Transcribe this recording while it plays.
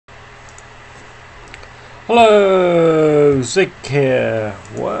Hello, Zig here.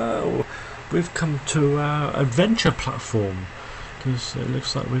 Well, we've come to our adventure platform because it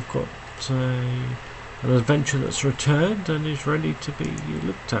looks like we've got an adventure that's returned and is ready to be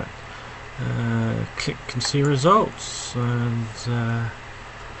looked at. Click and see results, and there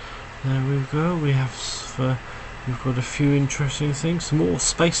we go. We've got a few interesting things, some more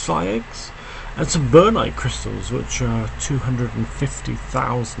spacefly eggs, and some Burnite crystals, which are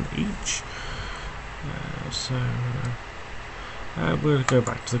 250,000 each. We'll go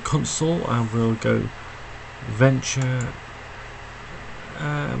back to the console and we'll go venture.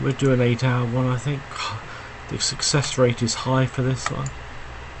 We'll do an 8-hour one, I think. The success rate is high for this one,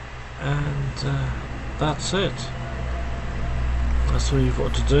 and that's it. That's all you've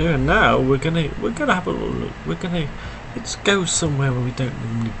got to do. And now we're gonna have a look. Let's go somewhere where we don't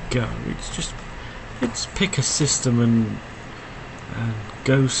normally go. Let's pick a system and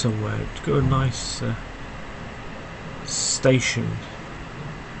go somewhere. Go a nice station.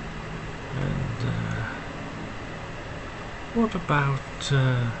 And what about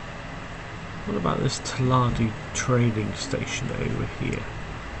this Taladi trading station over here?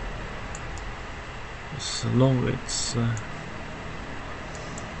 So long let's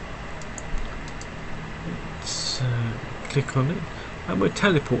click on it and we'll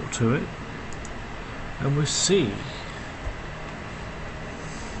teleport to it and we'll see.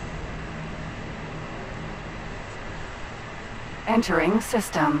 Entering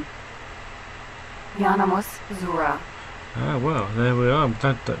system. Yanamus Zura. Ah, well, there we are. I'm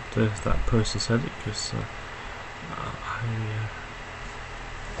glad that that person said it, because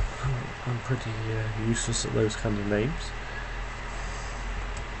I'm pretty useless at those kind of names.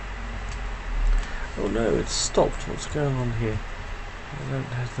 Oh no, it's stopped. What's going on here? I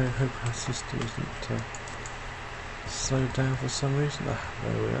hope our system isn't slowed down for some reason. Ah,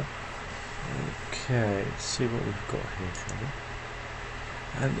 there we are. Okay, let's see what we've got here, shall we?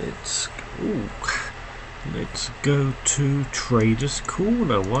 And let's go to Traders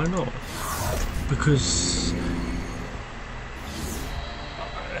Corner. Why not? Because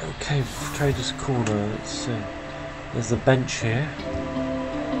okay, Traders Corner. Let's see. There's a bench here,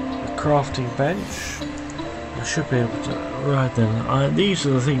 a crafting bench. I should be able to. Right then, these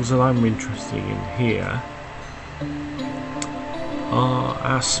are the things that I'm interested in here. Are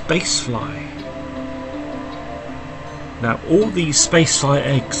our spacefly. Now, all these spacefly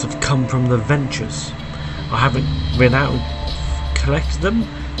eggs have come from the ventures. I haven't been out and collected them.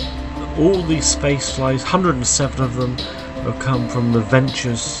 All these spaceflies, 107 of them, have come from the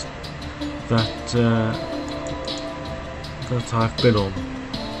ventures that I've been on.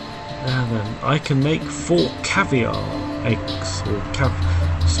 Now then, I can make 4 caviar eggs, or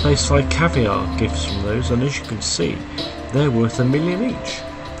spacefly caviar gifts from those, and as you can see, they're worth $1 million each.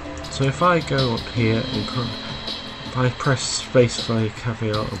 So if I go up here and if I press spacefly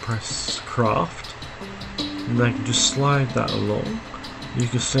caviar and press craft, and I can just slide that along, you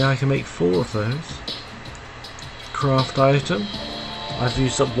can see I can make 4 of those. Craft item. I've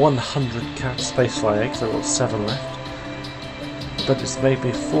used up 100 spacefly eggs. I've got 7 left, but it's made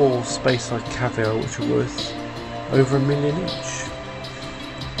me 4 spacefly caviar, which are worth over $1 million each.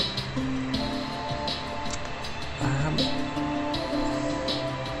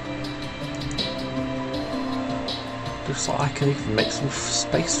 Looks like I can even make some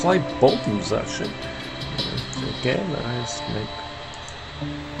spacefly bombs, actually. Again, I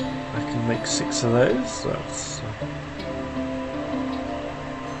can make 6 of those. That's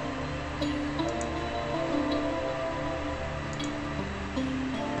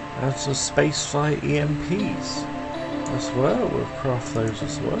and some spacefly EMPs as well. We'll craft those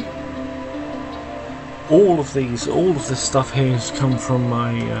as well. All of this stuff here has come from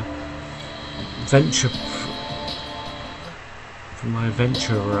my venture.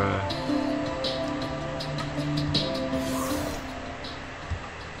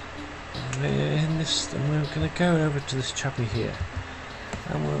 In we're going to go over to this chappy here,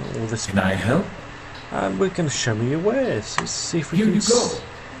 and Can I help? And we're going to show me your wares. Let's see if we can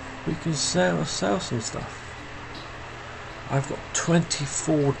sell some stuff. I've got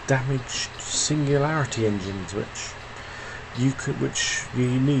 24 damaged singularity engines, which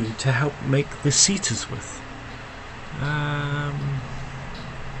you need to help make the Cetas with.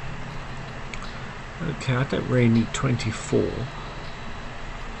 Okay, I don't really need 24.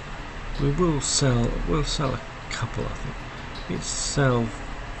 We'll sell a couple, I think. Let's sell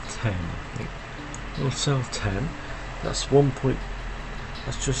 10, I think. We'll sell 10. That's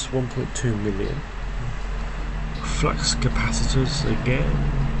just 1.2 million. Flux capacitors again.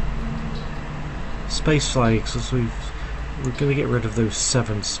 Space flags, as we're going to get rid of those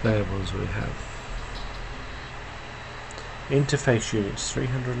 7 spare ones we have. Interface units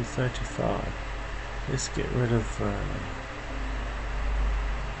 335. Let's get rid of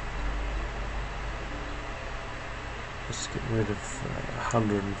let's get rid of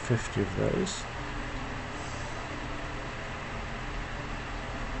 150 of those.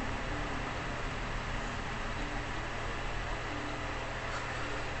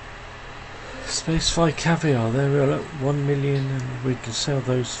 Spacefly Caviar, there we are, look, 1 million, and we can sell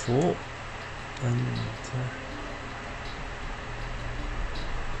those for.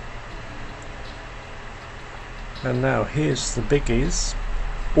 And now here's the biggies.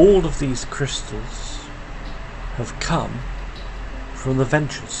 All of these crystals have come from the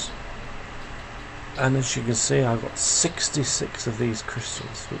ventures, and as you can see, I've got 66 of these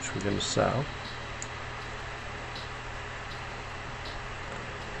crystals which we're going to sell.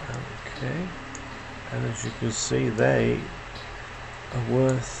 Okay, and as you can see, they are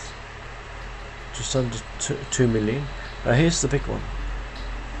worth just under 2 million. Now here's the big one.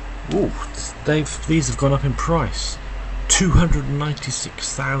 Ooh, these have gone up in price,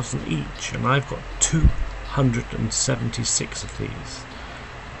 296,000 each, and I've got 276 of these.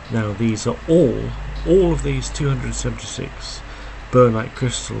 Now these are all of these 276 Burnite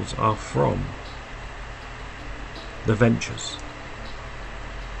crystals are from the ventures,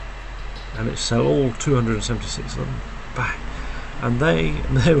 and it sell all 276 of them back, and they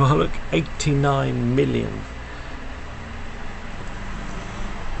are, look, 89 million.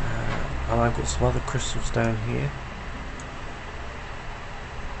 And I've got some other crystals down here.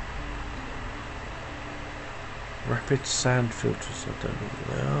 Rapid sand filters, I don't know what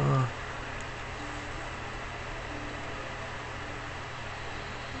they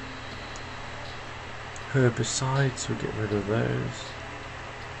are. Herbicides, we'll get rid of those.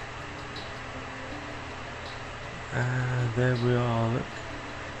 And there we are, look.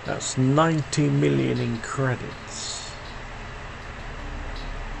 That's 90 million in credits.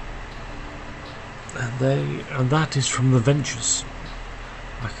 And that is from the ventures.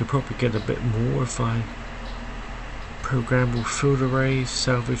 I could probably get a bit more if I programmable field arrays,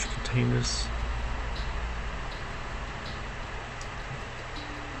 salvage containers.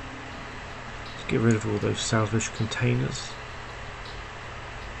 Let's get rid of all those salvage containers.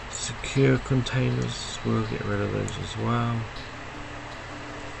 Secure containers, we'll get rid of those as well.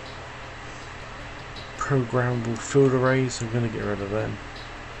 Programmable field arrays, I'm going to get rid of them.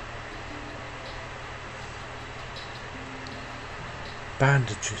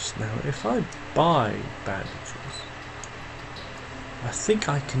 Bandages. Now if I buy bandages, I think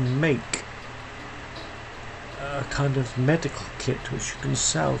I can make a kind of medical kit which you can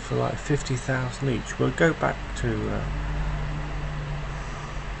sell for like 50,000 each. We'll go back to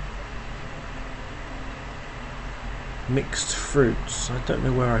mixed fruits. I don't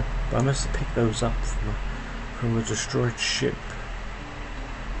know where I must have picked those up from a destroyed ship.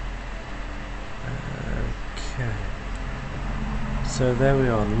 Okay. So there we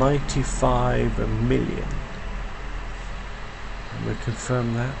are, 95 million. And we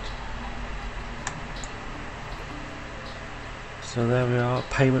confirm that. So there we are,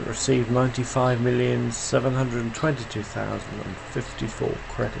 payment received 95,722,054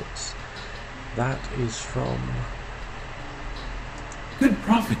 credits. That is from... Good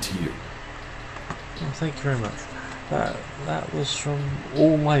profit to you. Oh, thank you very much. That was from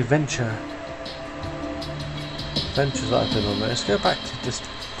all my ventures that I've been on there. Let's go back to this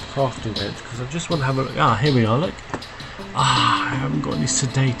crafting bench because I just want to have a look. Ah, here we are, look. Ah, I haven't got any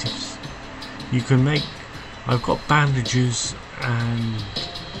sedatives. You can make... I've got bandages and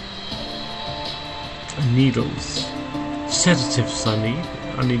needles. Sedatives I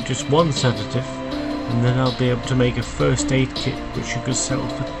need just one sedative, and then I'll be able to make a first aid kit which you can sell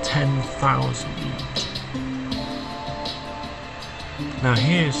for 10,000 each. Now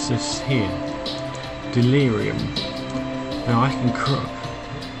here's this here. Delirium. Now I can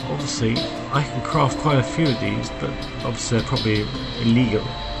obviously I can craft quite a few of these, but obviously they're probably illegal.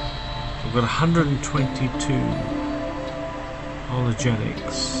 I've got 122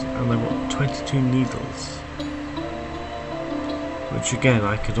 halogenics and I've got 22 needles, which again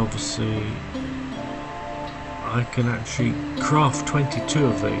I can actually craft 22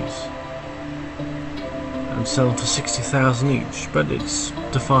 of these and sell them for 60,000 each, but it's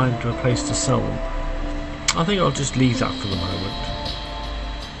defined to a place to sell them. I think I'll just leave that for the moment.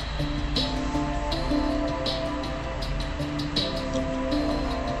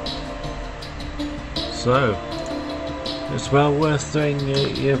 So it's well worth doing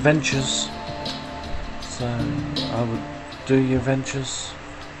your ventures. So I would do your ventures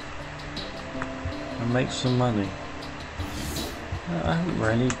and make some money. I haven't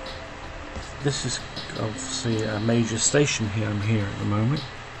really this is obviously a major station here. I'm here at the moment.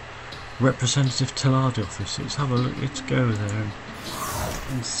 Representative Taladi office. Let's have a look. Let's go there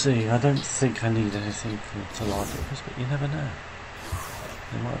and see. I don't think I need anything from the Taladi office, but you never know.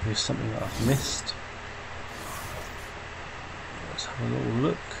 There might be something that I've missed. Let's have a little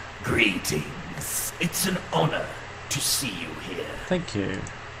look. Greetings. It's an honor to see you here. Thank you.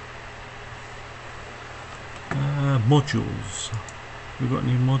 Modules. We got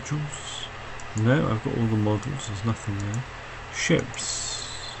any modules? No, I've got all the modules. There's nothing there. Ships.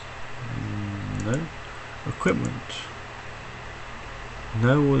 No. Equipment.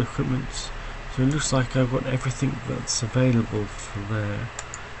 No, all equipment. So it looks like I've got everything that's available for there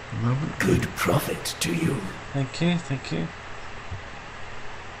at the moment. Good profit to you. Thank you, thank you.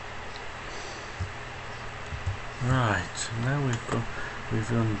 Right, now we've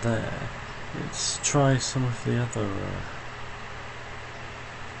gone there. Let's try some of the other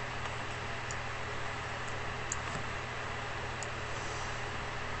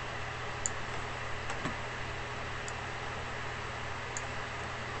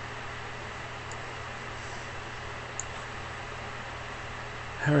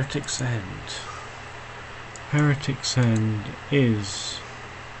Heretic's End. Heretic's End is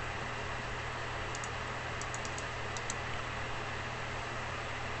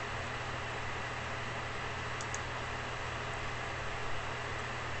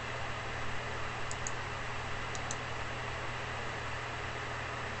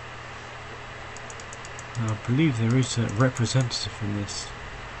I believe there is a representative in this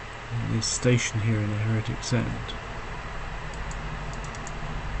station here in the Heretic's End.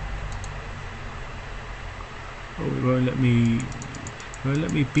 Oh, it won't let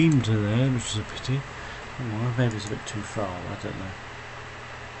me beam to there, which is a pity. Oh, maybe it's a bit too far, I don't know.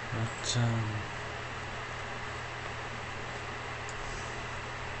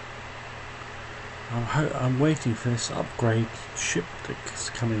 But I'm waiting for this upgrade ship that's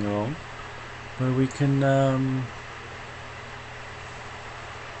coming along, where we can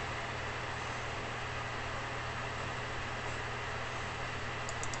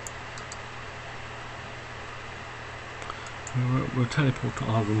we'll teleport to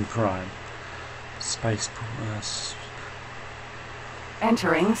Argon Prime space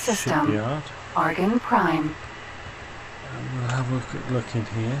Entering system. shipyard, Argon Prime. and we'll have a quick look in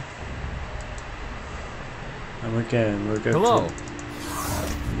here. And again, we'll go Hello.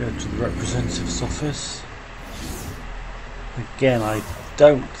 to the representative's office. Again, I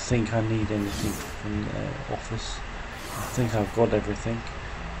don't think I need anything from the office. I think I've got everything,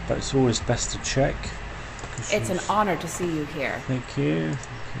 but it's always best to check. It's an honor to see you here. Thank you.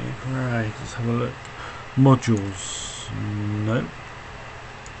 Okay, right, let's have a look. Modules, no.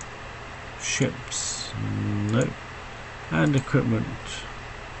 Ships, no. And equipment.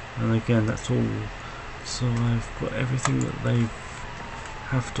 And again, that's all. So I've got everything that they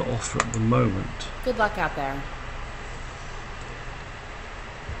have to offer at the moment. Good luck out there.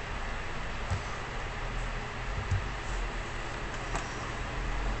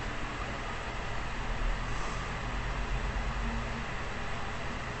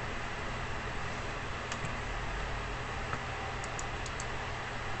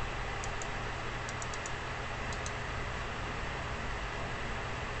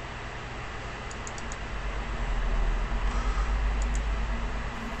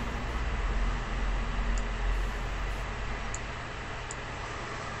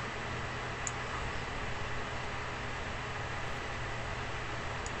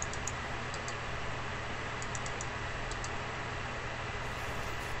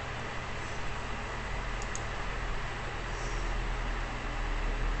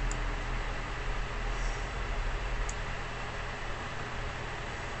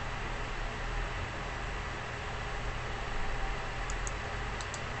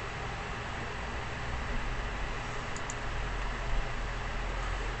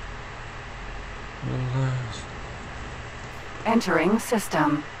 Entering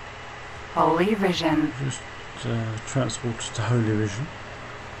system. Holy Vision. Just transported to Holy Vision.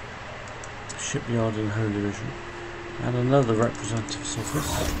 Shipyard in Holy Vision. And another representative's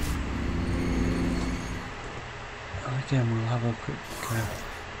office. And again, we'll have a quick...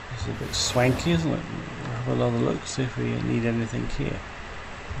 it's a bit swanky, isn't it? We'll have another look, see if we need anything here.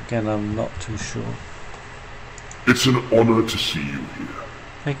 Again, I'm not too sure. It's an honor to see you here.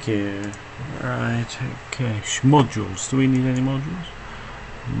 Thank you. Right, okay. Modules. Do we need any modules?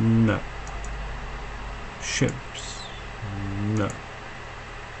 No. Ships. No.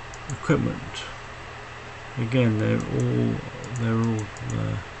 Equipment. Again, they're all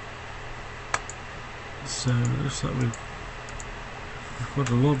there. So it looks like we've I've got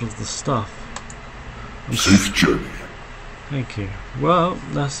a lot of the stuff. Safe journey. Thank you. Well,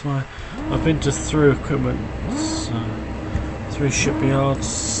 that's my... I've been to 3 equipment, 3 shipyards,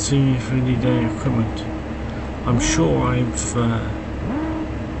 see if we need any equipment. I'm sure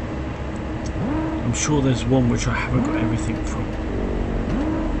there's one which I haven't got everything from.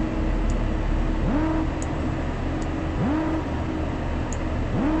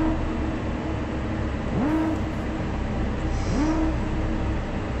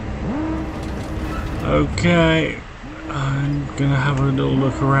 Okay, I'm gonna have a little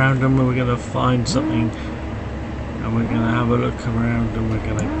look around and we're gonna find something, and we're gonna have a look around and we're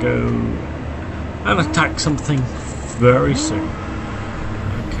gonna go and attack something very soon.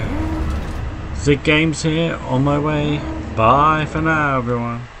 Okay, Zig Games here, on my way. Bye for now,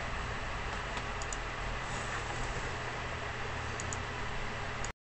 everyone.